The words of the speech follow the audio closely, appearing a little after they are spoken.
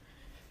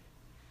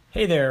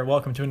Hey there,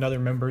 welcome to another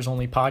members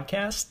only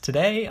podcast.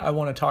 Today I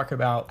want to talk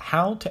about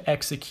how to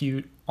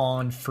execute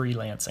on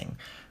freelancing.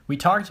 We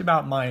talked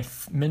about my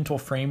mental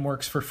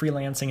frameworks for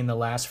freelancing in the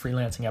last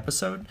freelancing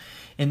episode.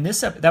 In this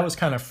that was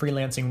kind of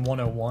freelancing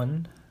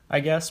 101, I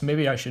guess.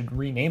 Maybe I should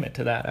rename it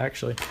to that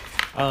actually.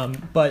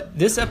 But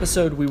this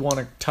episode we want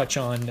to touch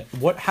on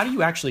how do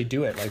you actually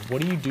do it? Like,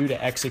 what do you do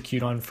to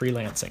execute on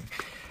freelancing?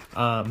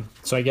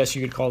 So I guess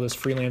you could call this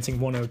freelancing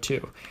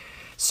 102.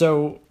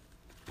 So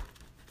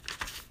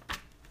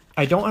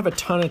I don't have a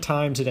ton of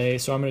time today,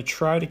 so I'm going to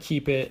try to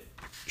keep it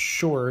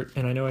short.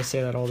 And I know I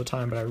say that all the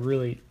time, but I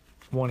really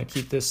want to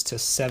keep this to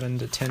 7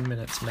 to 10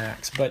 minutes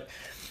max.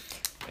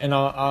 And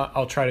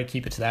I'll try to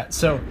keep it to that.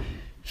 So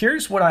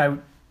here's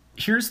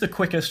the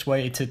quickest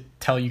way to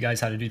tell you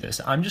guys how to do this.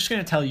 I'm just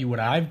going to tell you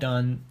what I've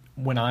done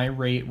when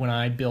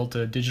I built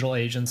a digital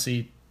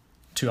agency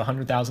to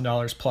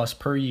 $100,000 plus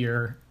per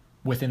year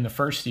within the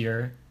first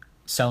year,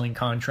 selling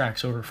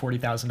contracts over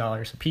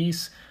 $40,000 a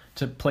piece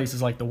to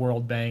places like the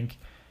World Bank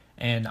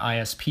and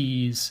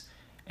ISPs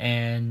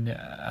and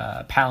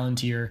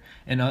Palantir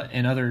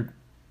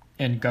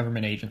and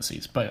government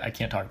agencies, but I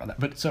can't talk about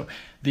that. But so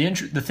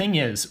the thing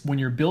is, when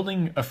you're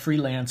building a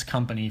freelance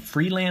company,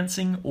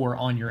 freelancing or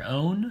on your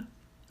own,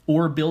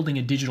 or building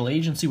a digital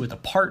agency with a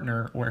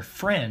partner or a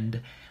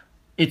friend,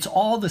 it's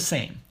all the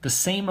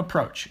same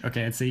approach.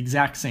 Okay, it's the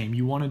exact same.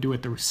 You want to do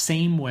it the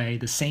same way,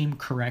 the same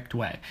correct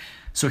way.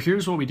 So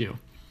here's what we do.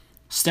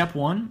 Step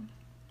one.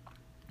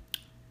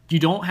 You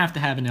don't have to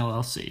have an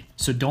LLC.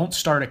 So don't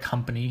start a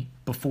company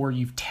before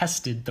you've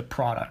tested the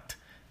product.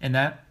 And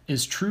that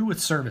is true with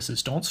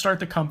services. Don't start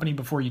the company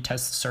before you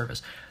test the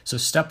service. So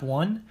step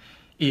one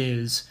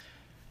is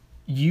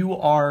you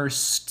are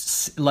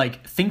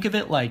think of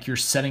it like you're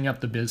setting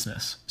up the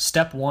business.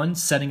 Step one,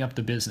 setting up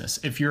the business.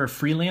 If you're a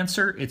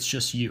freelancer, it's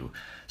just you.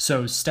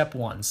 So step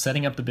one,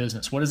 setting up the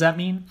business. What does that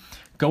mean?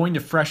 Going to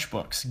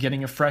FreshBooks,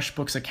 getting a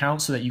FreshBooks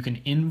account so that you can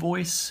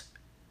invoice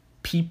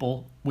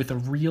people with a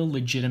real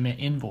legitimate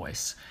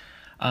invoice,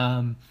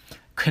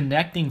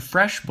 connecting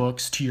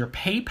FreshBooks to your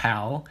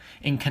PayPal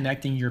and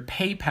connecting your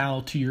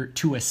PayPal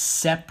to a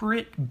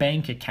separate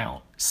bank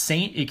account.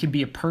 It could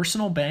be a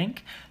personal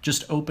bank.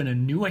 Just open a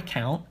new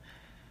account,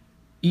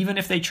 even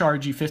if they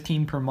charge you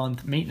 $15 per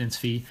month maintenance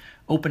fee.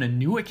 Open a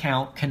new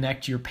account,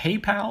 connect your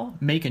PayPal,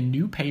 make a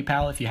new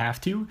PayPal if you have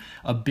to,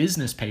 a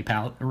business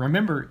PayPal.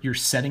 Remember, you're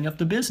setting up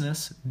the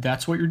business.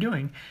 That's what you're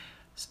doing.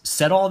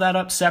 Set all that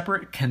up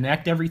separate,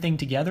 connect everything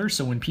together,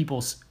 so when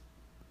people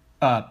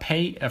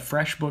pay a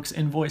FreshBooks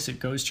invoice, it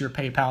goes to your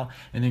PayPal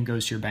and then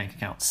goes to your bank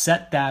account.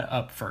 Set that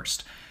up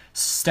first.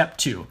 Step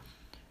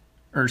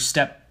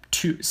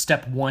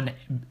one,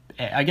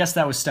 I guess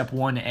that was step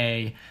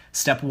 1A.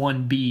 Step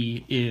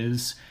 1B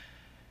is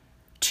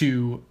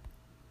to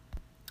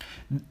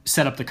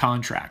set up the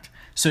contract.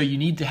 So you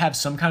need to have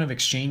some kind of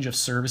exchange of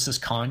services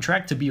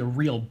contract to be a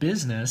real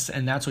business,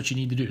 and that's what you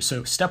need to do.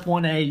 So step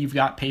 1A, you've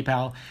got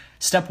PayPal.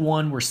 Step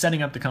 1, we're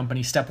setting up the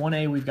company. Step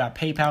 1A, we've got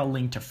PayPal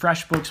linked to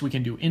FreshBooks. We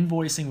can do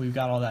invoicing. We've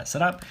got all that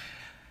set up,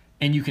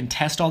 and you can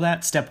test all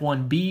that. Step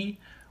 1B,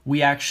 we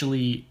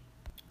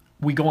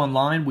go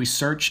online, we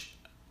search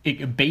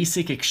a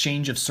basic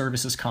exchange of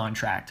services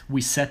contract.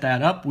 We set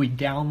that up, we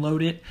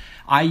download it.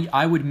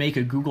 I would make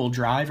a Google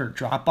Drive or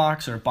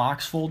Dropbox or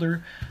Box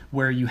folder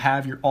where you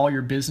have all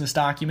your business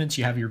documents,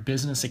 you have your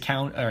business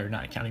account, or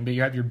not accounting, but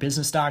you have your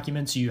business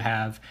documents, you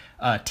have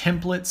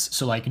templates.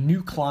 So like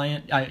new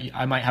client,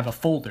 I might have a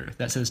folder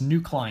that says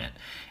new client.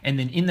 And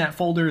then in that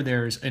folder,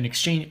 there's a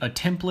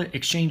template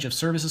exchange of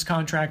services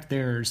contract.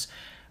 There's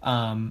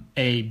and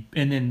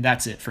then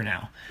that's it for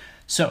now.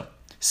 So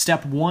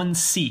step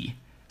 1C,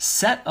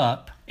 set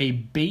up a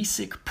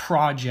basic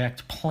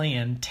project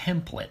plan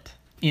template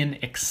in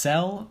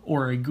Excel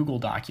or a Google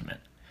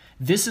document.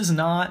 This is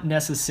not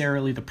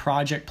necessarily the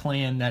project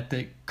plan that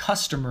the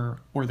customer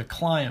or the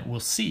client will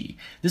see.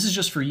 This is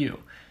just for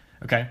you,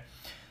 okay?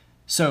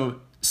 So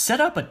set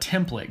up a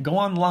template. Go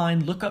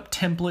online, look up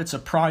templates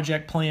of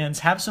project plans.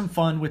 Have some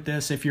fun with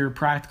this. If you're a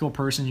practical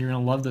person, you're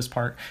going to love this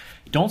part.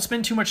 Don't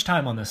spend too much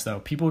time on this,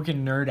 though. People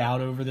can nerd out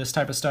over this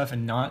type of stuff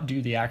and not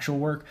do the actual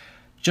work.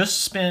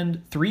 Just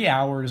spend 3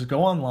 hours,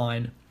 go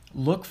online,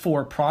 look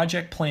for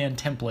project plan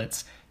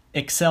templates,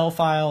 Excel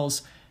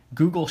files,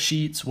 Google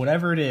Sheets,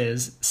 whatever it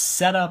is,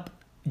 set up,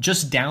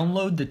 just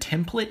download the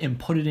template and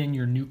put it in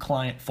your new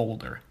client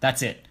folder.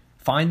 That's it.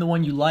 Find the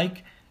one you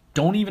like.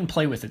 Don't even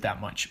play with it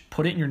that much.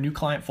 Put it in your new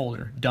client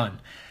folder.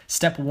 Done.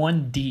 Step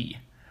 1D.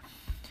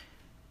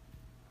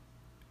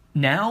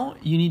 Now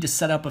you need to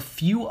set up a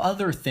few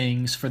other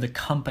things for the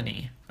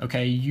company.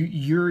 Okay,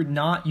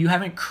 you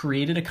haven't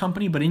created a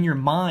company, but in your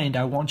mind,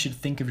 I want you to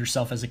think of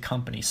yourself as a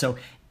company. So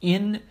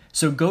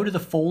go to the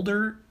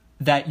folder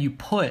that you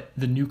put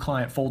the new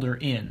client folder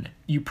in.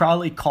 You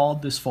probably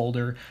called this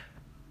folder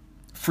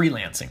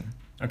freelancing,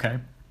 okay?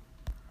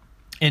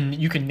 And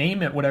you can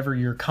name it whatever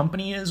your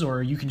company is,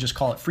 or you can just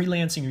call it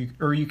freelancing,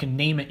 or you can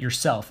name it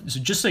yourself. So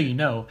just so you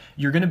know,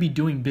 you're going to be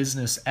doing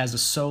business as a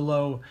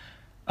solo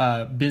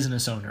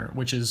business owner,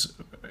 which is,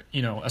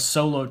 a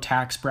solo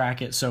tax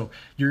bracket. So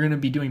you're going to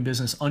be doing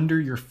business under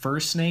your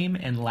first name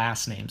and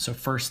last name. So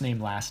first name,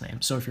 last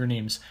name. So if your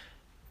name's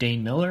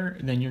Dain Miller,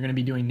 then you're going to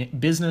be doing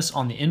business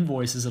on the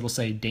invoices. It'll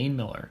say Dain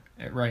Miller,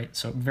 right?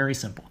 So very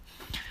simple.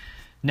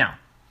 Now,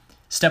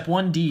 step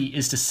 1D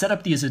is to set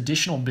up these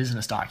additional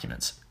business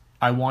documents.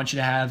 I want you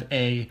to have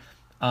a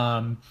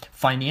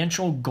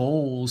financial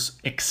goals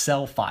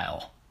Excel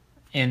file,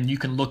 and you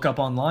can look up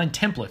online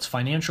templates,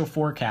 financial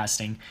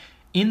forecasting.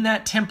 In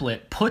that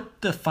template,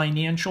 put the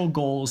financial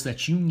goals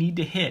that you need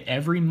to hit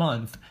every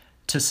month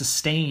to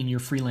sustain your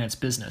freelance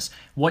business.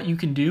 What you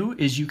can do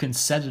is you can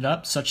set it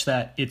up such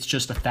that it's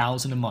just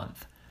 $1,000 a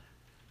month.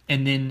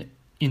 And then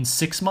in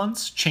 6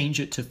 months, change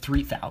it to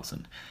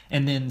 3,000.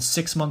 And then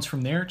 6 months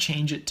from there,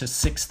 change it to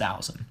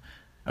 6,000.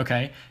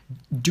 Okay?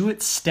 Do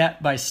it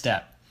step by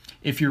step.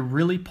 If you're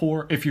really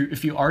poor, if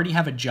you already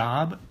have a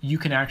job, you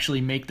can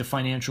actually make the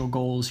financial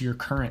goals your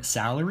current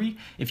salary.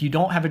 If you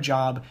don't have a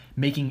job,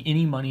 making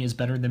any money is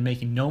better than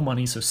making no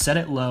money. So set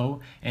it low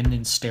and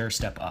then stair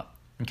step up.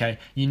 Okay.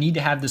 You need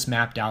to have this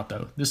mapped out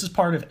though. This is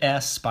part of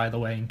S, by the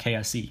way, in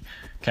KSE.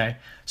 Okay.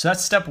 So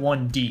that's step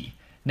 1D.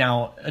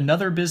 Now,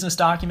 another business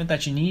document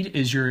that you need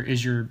is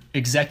your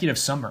executive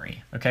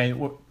summary, okay?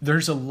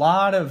 There's a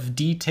lot of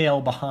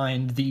detail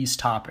behind these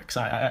topics.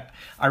 I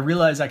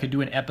realize I could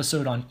do an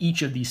episode on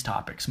each of these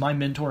topics. My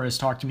mentor has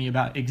talked to me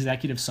about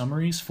executive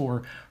summaries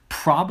for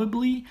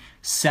probably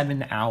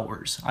 7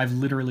 hours. I've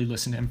literally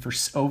listened to him for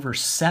over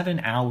 7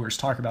 hours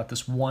talk about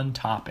this one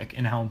topic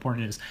and how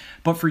important it is.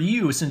 But for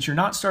you, since you're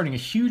not starting a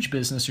huge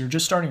business, you're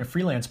just starting a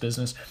freelance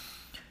business,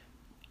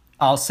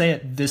 I'll say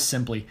it this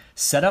simply.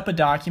 Set up a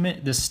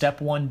document, this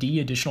step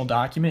 1D additional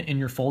document in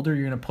your folder.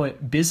 You're going to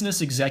put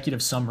business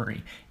executive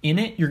summary. In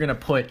it, you're going to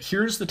put,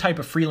 here's the type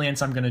of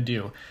freelance I'm going to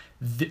do.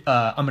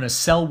 I'm going to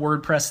sell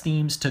WordPress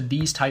themes to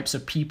these types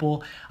of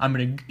people.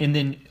 And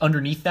then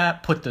underneath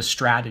that, put the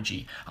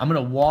strategy. I'm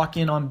going to walk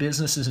in on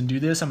businesses and do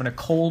this. I'm going to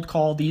cold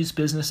call these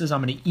businesses.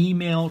 I'm going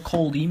to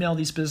cold email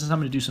these businesses. I'm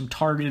going to do some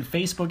targeted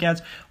Facebook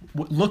ads.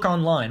 Look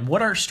online.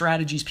 What are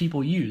strategies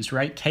people use,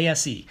 right?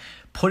 KSE.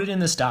 Put it in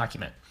this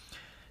document.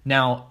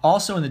 Now,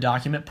 also in the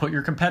document, put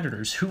your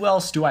competitors. Who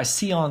else do I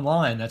see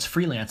online that's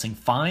freelancing?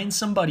 Find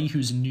somebody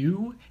who's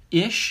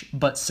new-ish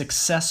but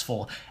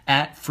successful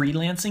at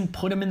freelancing.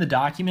 Put them in the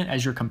document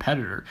as your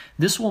competitor.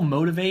 This will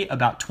motivate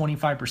about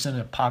 25% of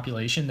the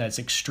population that's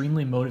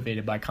extremely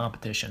motivated by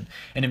competition.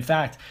 And in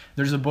fact,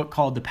 there's a book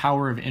called The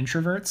Power of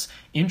Introverts.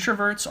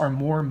 Introverts are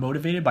more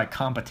motivated by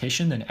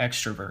competition than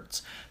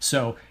extroverts.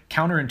 So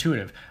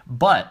counterintuitive.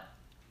 But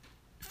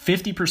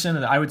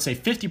 50% I would say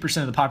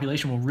 50% of the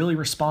population will really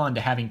respond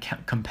to having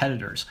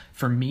competitors.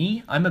 For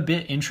me, I'm a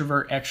bit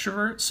introvert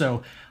extrovert,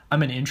 so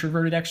I'm an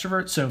introverted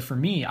extrovert. So for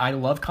me, I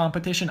love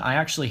competition. I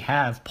actually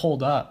have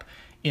pulled up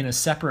in a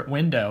separate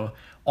window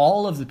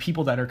all of the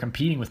people that are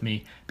competing with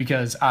me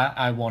because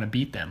I want to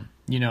beat them,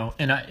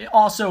 and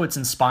also it's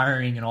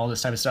inspiring and all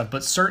this type of stuff,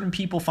 but certain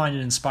people find it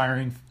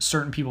inspiring,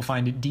 certain people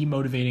find it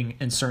demotivating,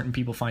 and certain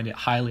people find it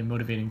highly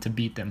motivating to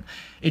beat them.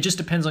 It just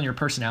depends on your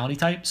personality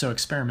type, so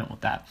experiment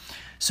with that.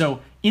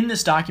 So in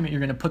this document, you're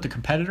going to put the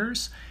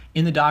competitors.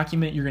 In the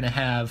document, you're going to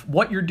have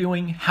what you're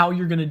doing, how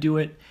you're going to do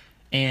it,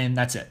 and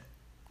that's it,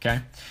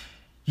 okay?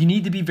 You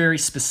need to be very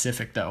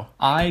specific though.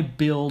 I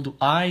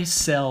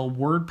sell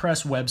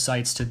WordPress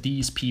websites to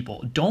these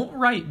people. Don't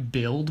write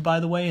build, by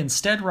the way.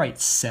 Instead, write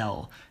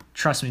sell.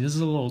 Trust me, this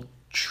is a little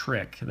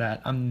trick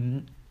that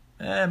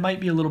it might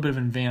be a little bit of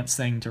an advanced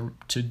thing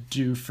to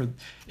do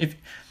if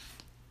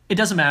it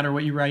doesn't matter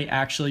what you write,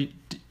 actually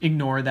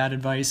ignore that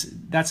advice.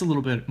 That's a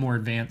little bit more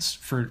advanced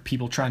for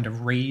people trying to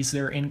raise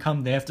their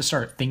income. They have to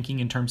start thinking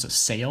in terms of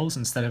sales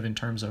instead of in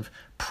terms of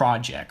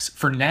projects.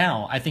 For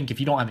now, I think if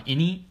you don't have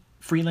any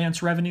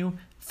freelance revenue,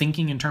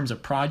 thinking in terms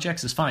of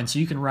projects is fine. So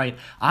you can write,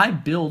 I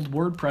build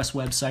WordPress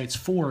websites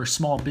for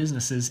small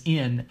businesses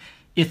in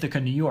Ithaca,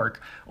 New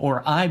York,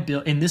 or I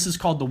build, and this is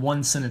called the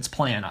 1 sentence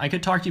plan. I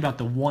could talk to you about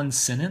the 1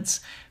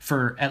 sentence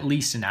for at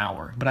least an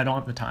hour, but I don't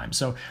have the time.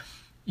 So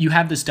you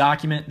have this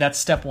document, that's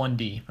step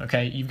 1D,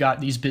 okay? You've got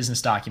these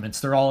business documents.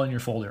 They're all in your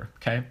folder,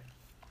 okay?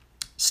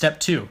 Step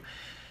 2,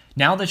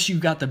 now that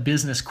you've got the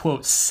business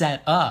quote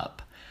set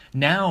up,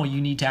 now you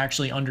need to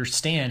actually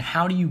understand,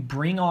 how do you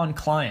bring on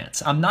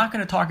clients? I'm not going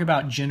to talk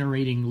about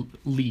generating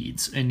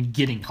leads and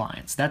getting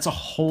clients. That's a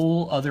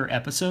whole other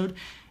episode,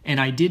 and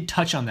I did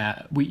touch on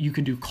that. You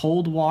can do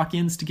cold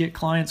walk-ins to get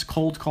clients,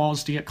 cold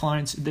calls to get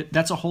clients.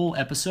 That's a whole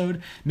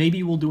episode.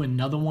 Maybe we'll do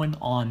another one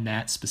on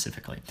that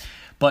specifically.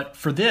 But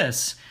for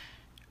this,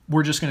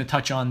 we're just going to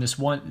touch on this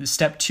one,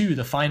 step 2,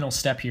 the final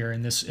step here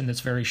in this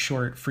very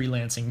short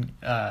freelancing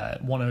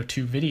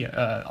 102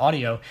 video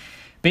audio.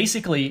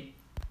 Basically,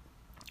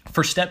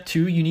 for step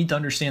 2, you need to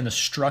understand the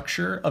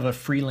structure of a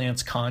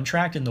freelance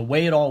contract and the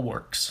way it all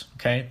works.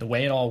 Okay, the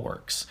way it all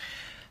works.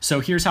 So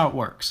here's how it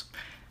works.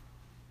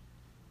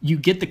 You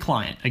get the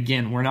client.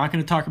 Again, we're not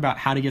going to talk about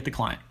how to get the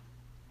client,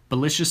 but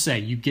let's just say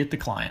you get the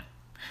client.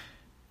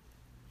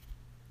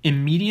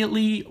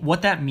 immediately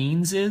what that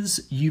means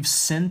is you've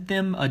sent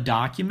them a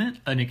document,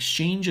 an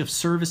exchange of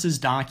services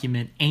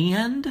document,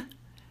 and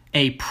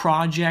a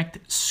project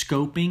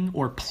scoping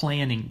or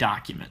planning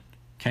document.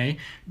 Okay,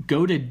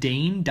 go to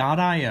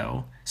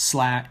Dain.io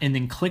and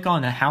then click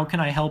on the How Can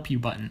I Help You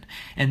button,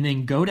 and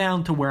then go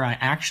down to where I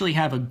actually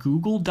have a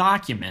Google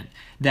document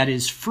that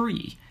is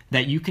free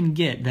that you can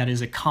get, that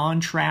is a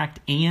contract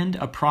and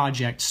a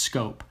project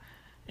scope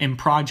and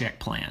project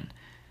plan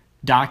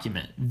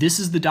document. This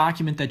is the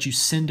document that you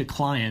send to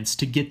clients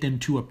to get them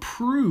to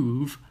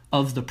approve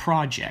of the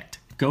project.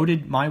 Go to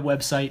my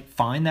website,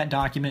 find that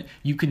document.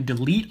 You can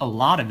delete a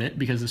lot of it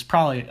because it's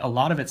probably a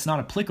lot of it's not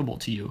applicable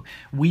to you.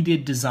 We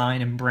did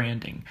design and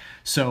branding,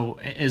 so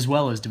as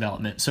well as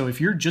development. So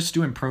if you're just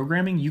doing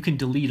programming, you can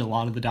delete a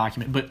lot of the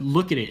document, but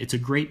look at it. It's a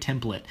great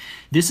template.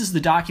 This is the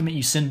document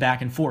you send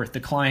back and forth. The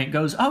client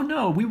goes, "Oh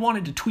no, we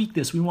wanted to tweak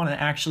this. We want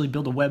to actually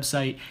build a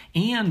website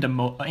and a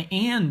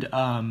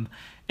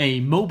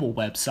mobile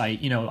website.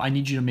 I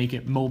need you to make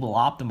it mobile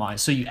optimized."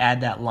 So you add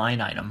that line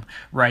item,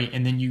 right?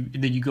 And then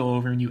you go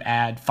over and you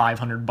add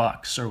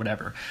 $500 or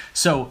whatever.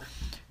 So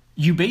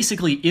you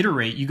basically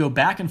iterate, you go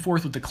back and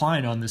forth with the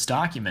client on this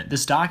document.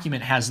 This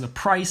document has the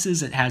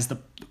prices, it has the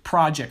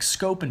project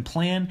scope and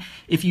plan.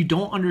 If you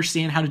don't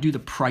understand how to do the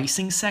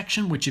pricing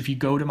section, which if you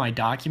go to my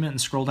document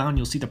and scroll down,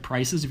 you'll see the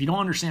prices. If you don't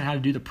understand how to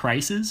do the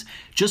prices,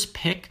 just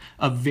pick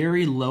a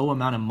very low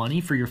amount of money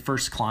for your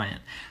first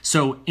client.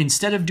 So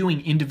instead of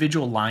doing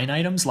individual line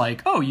items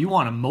like, oh, you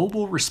want a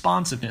mobile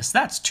responsiveness,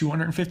 that's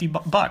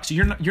 $250.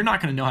 You're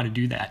not going to know how to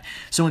do that.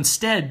 So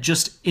instead,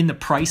 just in the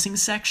pricing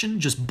section,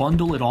 just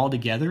bundle it all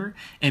together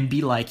and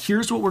be like,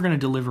 here's what we're going to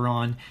deliver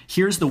on.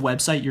 Here's the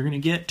website you're going to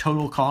get.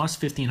 Total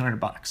cost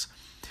 $1,500.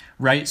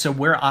 Right? So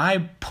where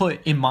I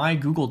put in my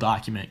Google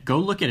document, go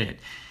look at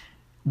it,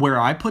 where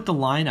I put the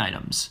line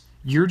items,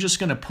 you're just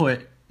going to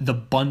put the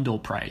bundle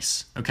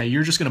price. Okay.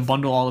 You're just going to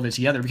bundle all of it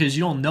together because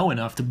you don't know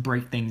enough to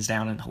break things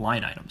down into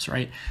line items.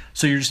 Right.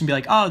 So you're just gonna be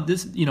like, oh,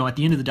 this, at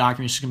the end of the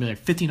document, it's just gonna be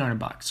like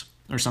 $1,500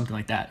 or something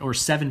like that, or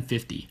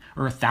 $750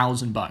 or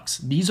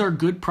 $1,000. These are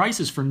good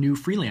prices for new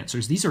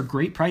freelancers. These are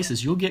great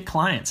prices. You'll get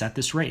clients at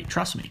this rate.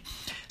 Trust me.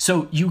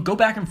 So you go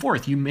back and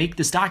forth. You make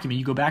this document.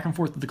 You go back and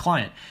forth with the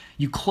client.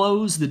 You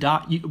close the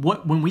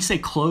when we say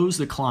close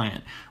the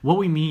client, what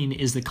we mean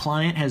is the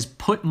client has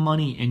put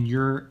money in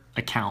your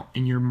account,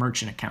 in your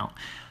merchant account.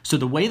 So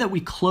the way that we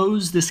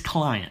close this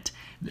client,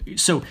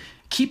 so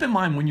keep in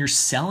mind when you're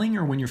selling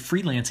or when you're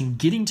freelancing,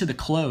 getting to the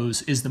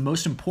close is the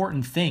most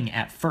important thing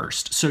at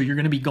first. So you're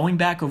going to be going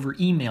back over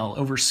email,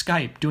 over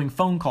Skype, doing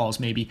phone calls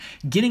maybe,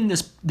 getting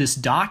this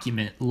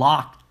document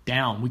locked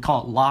down. We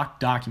call it lock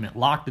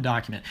the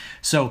document.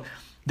 So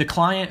the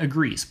client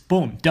agrees.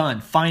 Boom, done.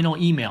 Final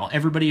email.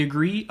 Everybody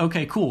agree?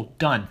 Okay, cool,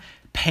 done.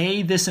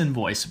 Pay this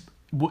invoice.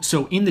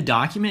 So in the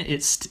document,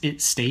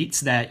 it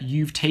states that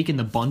you've taken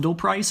the bundle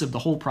price of the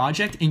whole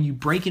project and you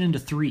break it into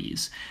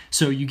threes.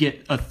 So you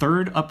get a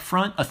third up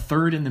front, a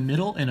third in the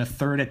middle, and a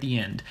third at the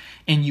end.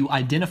 And you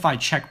identify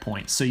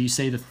checkpoints. So you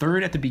say the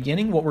third at the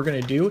beginning, what we're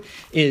going to do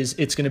is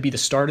it's going to be the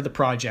start of the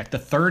project. The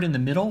third in the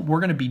middle,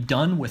 we're going to be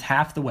done with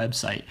half the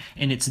website.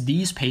 And it's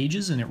these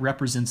pages and it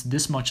represents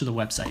this much of the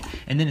website.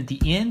 And then at the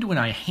end, when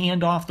I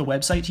hand off the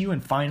website to you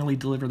and finally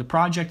deliver the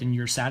project and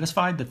you're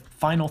satisfied, the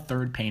final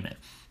third payment.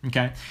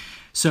 Okay?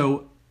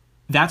 So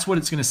that's what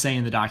it's going to say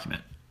in the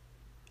document.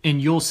 And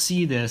you'll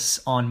see this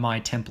on my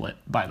template,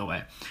 by the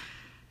way.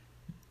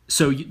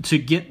 So to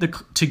get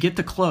to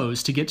the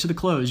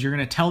close, you're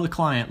going to tell the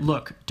client,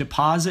 look,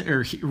 deposit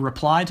or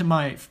reply to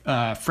my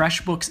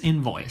FreshBooks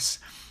invoice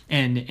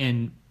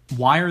and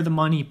wire the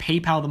money,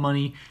 PayPal the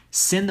money,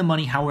 send the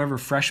money however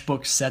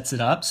FreshBooks sets it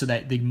up so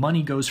that the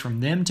money goes from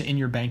them to in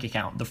your bank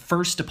account. The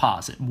first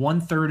deposit,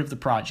 1/3 of the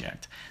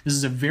project. This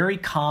is a very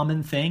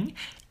common thing.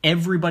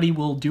 Everybody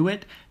will do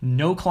it.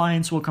 No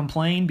clients will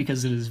complain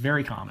because it is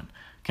very common.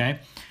 Okay.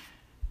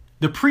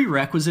 The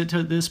prerequisite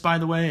to this, by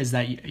the way, is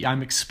that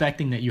I'm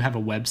expecting that you have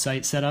a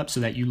website set up so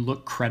that you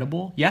look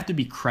credible. You have to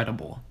be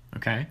credible.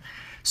 Okay.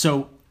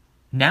 So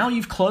now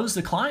you've closed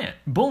the client.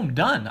 Boom,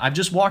 done. I've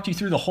just walked you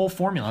through the whole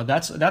formula.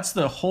 That's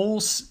the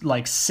whole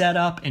like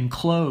setup and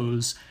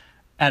close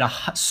at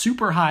a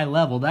super high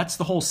level. That's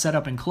the whole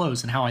setup and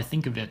close and how I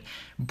think of it.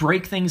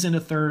 Break things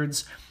into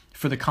thirds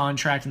for the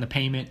contract and the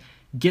payment.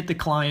 Get the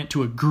client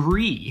to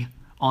agree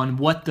on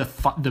what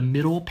the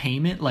middle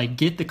payment, like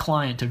get the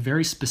client to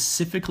very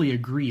specifically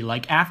agree.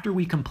 Like after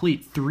we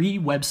complete 3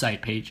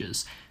 website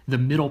pages, the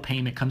middle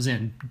payment comes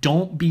in.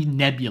 Don't be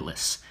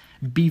nebulous.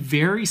 Be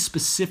very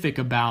specific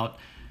about,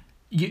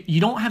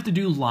 you don't have to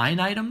do line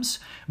items,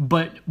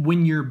 but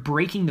when you're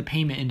breaking the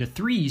payment into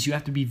threes, you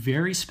have to be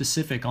very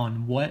specific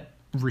on what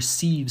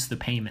receives the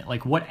payment,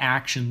 like what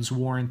actions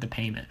warrant the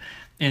payment.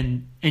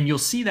 And you'll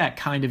see that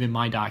kind of in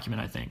my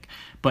document, I think.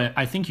 But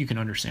I think you can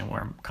understand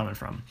where I'm coming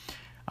from.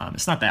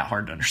 It's not that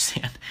hard to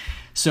understand.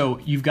 So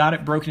you've got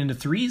it broken into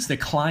threes. The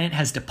client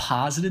has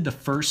deposited the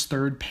first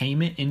third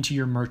payment into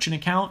your merchant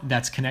account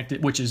that's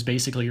connected, which is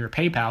basically your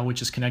PayPal,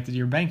 which is connected to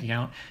your bank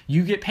account.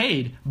 You get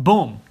paid.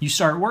 Boom. You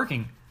start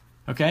working.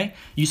 Okay,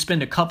 you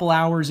spend a couple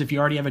hours if you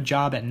already have a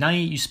job at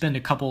night. You spend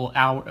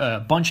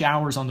a bunch of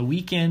hours on the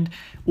weekend,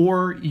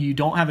 or you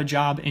don't have a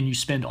job and you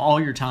spend all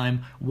your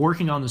time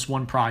working on this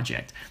one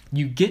project.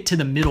 You get to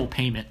the middle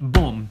payment,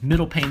 boom,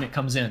 middle payment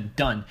comes in,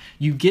 done.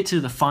 You get to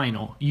the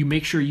final, you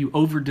make sure you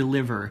over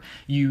deliver.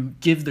 You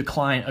give the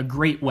client a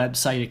great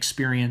website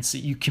experience.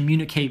 You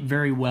communicate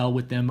very well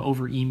with them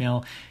over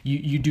email.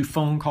 You do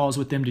phone calls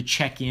with them to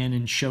check in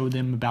and show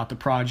them about the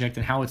project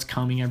and how it's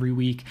coming every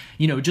week.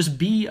 Just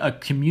be a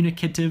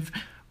communicative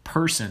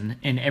person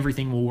and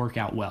everything will work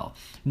out well.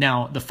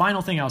 Now, the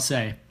final thing I'll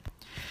say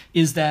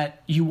is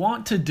that you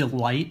want to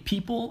delight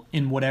people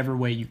in whatever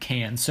way you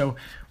can. So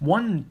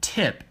one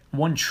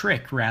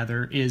trick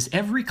rather, is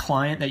every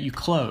client that you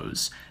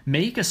close,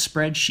 make a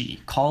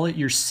spreadsheet, call it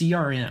your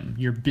CRM,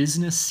 your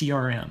business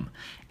CRM,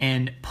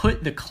 and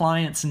put the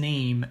client's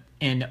name,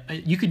 and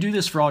you could do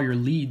this for all your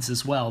leads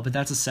as well, but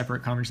that's a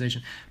separate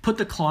conversation. Put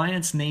the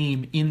client's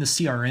name in the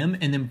CRM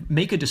and then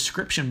make a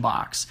description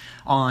box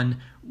on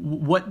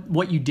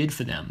what you did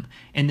for them,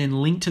 and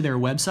then link to their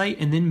website,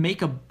 and then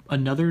make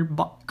another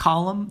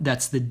column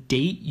that's the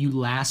date you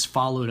last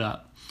followed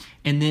up.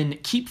 And then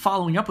keep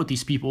following up with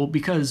these people,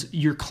 because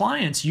your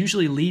clients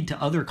usually lead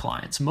to other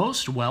clients.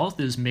 Most wealth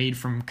is made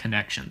from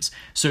connections.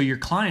 So your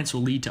clients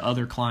will lead to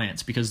other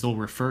clients because they'll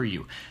refer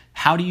you.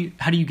 How do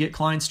you get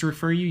clients to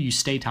refer you? You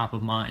stay top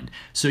of mind.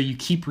 So you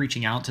keep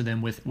reaching out to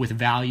them with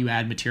value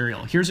add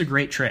material. Here's a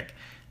great trick.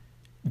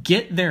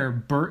 Get their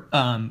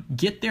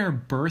birthday,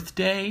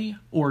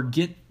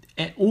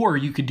 or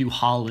you could do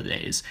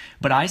holidays.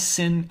 But I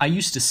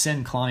used to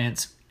send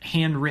clients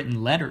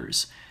handwritten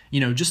letters.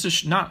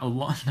 Just not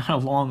a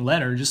long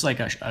letter, just like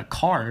a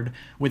card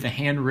with a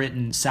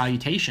handwritten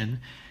salutation,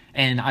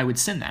 and I would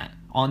send that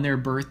on their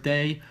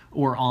birthday,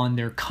 or on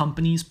their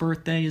company's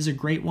birthday is a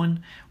great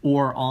one,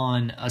 or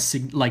on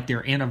like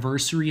their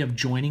anniversary of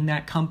joining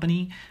that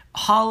company.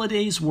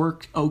 Holidays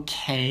work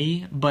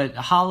okay, but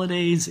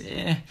holidays,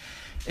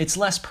 it's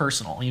less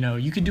personal.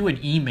 You could do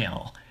an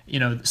email.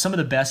 Some of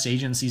the best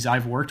agencies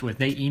I've worked with,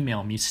 they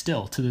email me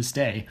still to this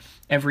day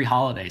every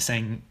holiday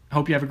saying,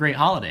 "Hope you have a great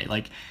holiday."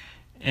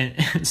 And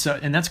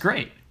that's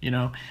great.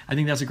 I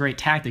think that's a great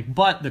tactic.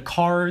 But the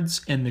cards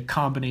and the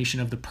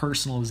combination of the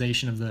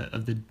personalization of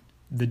the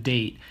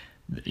date,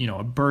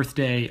 a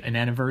birthday, an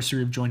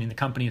anniversary of joining the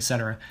company,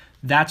 etc.,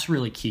 that's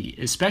really key.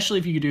 Especially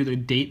if you could do the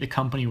date the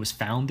company was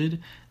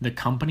founded, the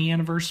company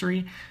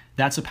anniversary.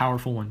 That's a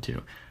powerful one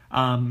too.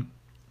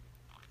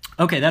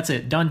 Okay, that's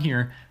it. Done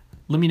here.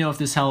 Let me know if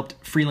this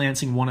helped.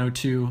 Freelancing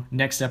 102.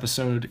 Next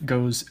episode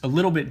goes a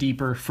little bit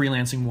deeper.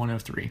 Freelancing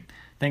 103.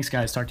 Thanks,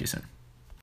 guys. Talk to you soon.